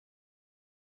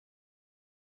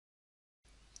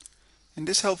In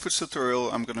this helpful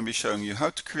tutorial I'm going to be showing you how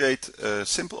to create a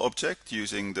simple object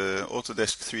using the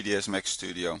Autodesk 3ds Max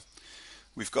Studio.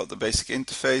 We've got the basic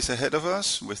interface ahead of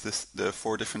us with the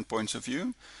 4 different points of view,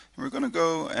 and we're going to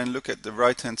go and look at the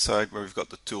right hand side where we've got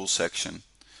the tools section.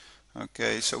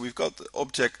 Okay, so we've got the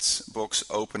objects box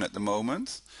open at the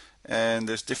moment, and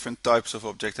there's different types of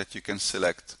object that you can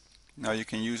select. Now you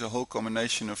can use a whole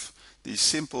combination of these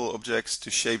simple objects to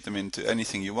shape them into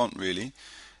anything you want really.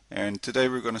 And today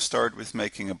we're going to start with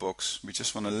making a box. We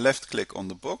just want to left click on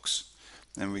the box,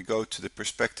 and we go to the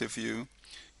perspective view.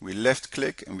 We left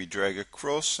click and we drag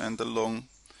across and along,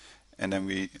 and then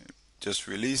we just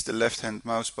release the left hand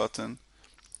mouse button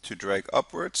to drag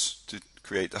upwards to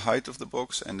create the height of the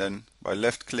box, and then by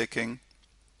left clicking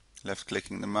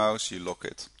the mouse you lock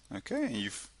it. Okay, and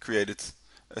you've created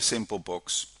a simple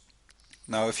box.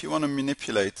 Now if you want to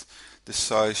manipulate the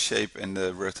size, shape and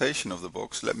the rotation of the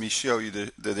box, let me show you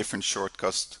the different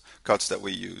shortcuts that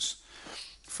we use.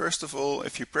 First of all,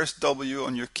 if you press W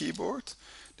on your keyboard,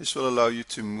 this will allow you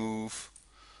to move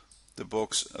the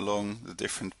box along the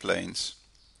different planes.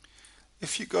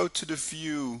 If you go to the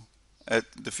view at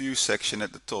the view section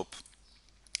at the top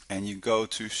and you go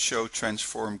to show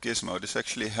transform gizmo, this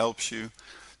actually helps you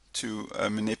to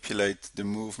manipulate the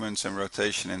movements and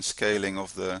rotation and scaling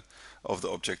of the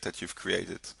object that you've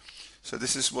created. So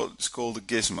this is what's called a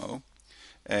gizmo,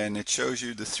 and it shows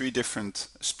you the 3 different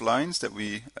splines that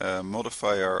we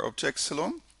modify our objects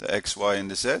along, the X, Y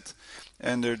and the Z,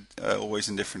 and they're always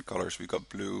in different colors. We've got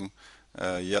blue,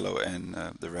 yellow and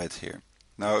the red here.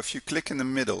 Now if you click in the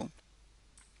middle,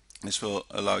 this will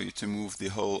allow you to move the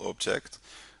whole object.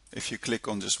 If you click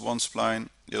on just one spline,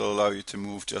 it'll allow you to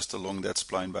move just along that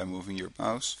spline by moving your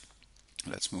mouse.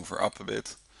 Let's move her up a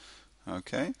bit.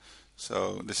 Okay,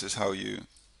 so this is how you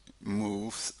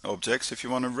move objects. If you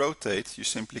want to rotate, you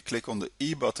simply click on the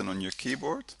E button on your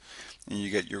keyboard and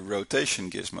you get your rotation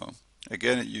gizmo.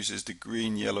 Again, it uses the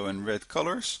green, yellow and red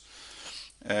colors,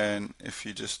 and if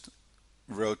you just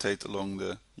rotate along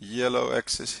the yellow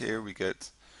axis here, we get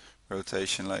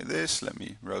rotation like this. Let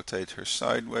me rotate her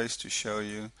sideways to show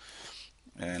you,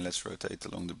 and let's rotate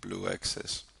along the blue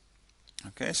axis.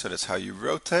 Okay, so that's how you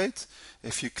rotate.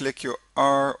 If you click your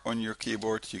R on your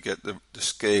keyboard, you get the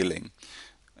scaling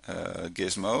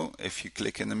gizmo. If you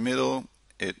click in the middle,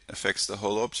 it affects the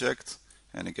whole object,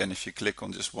 and again if you click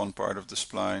on just one part of the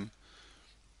spline,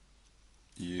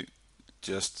 you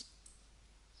just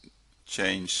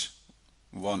change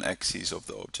one axis of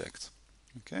the object.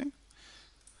 Okay,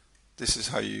 this is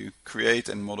how you create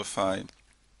and modify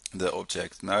the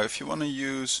object. Now if you want to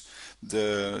use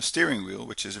the steering wheel,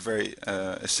 which is a very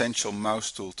essential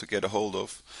mouse tool to get a hold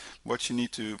of, what you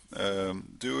need to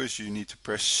do is you need to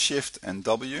press Shift and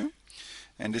W,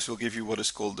 and this will give you what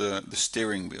is called the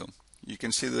steering wheel. You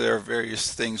can see that there are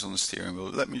various things on the steering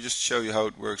wheel. Let me just show you how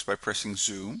it works by pressing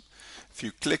zoom. If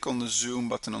you click on the zoom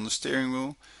button on the steering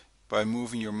wheel, by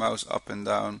moving your mouse up and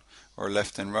down or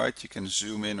left and right, you can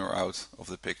zoom in or out of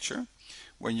the picture.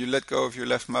 When you let go of your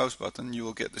left mouse button, you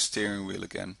will get the steering wheel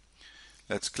again.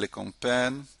 Let's click on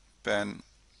pan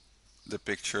the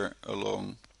picture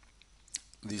along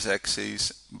these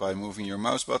axes by moving your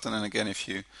mouse button, and again if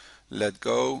you let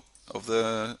go of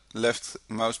the left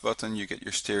mouse button, you get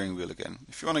your steering wheel again.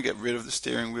 If you want to get rid of the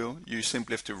steering wheel, you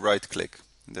simply have to right click,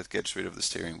 and that gets rid of the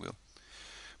steering wheel.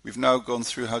 We've now gone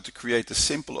through how to create a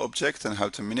simple object and how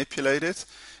to manipulate it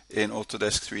in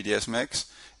Autodesk 3ds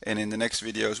Max, and in the next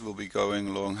videos we'll be going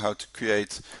along how to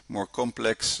create more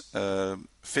complex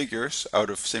figures out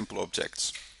of simple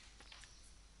objects.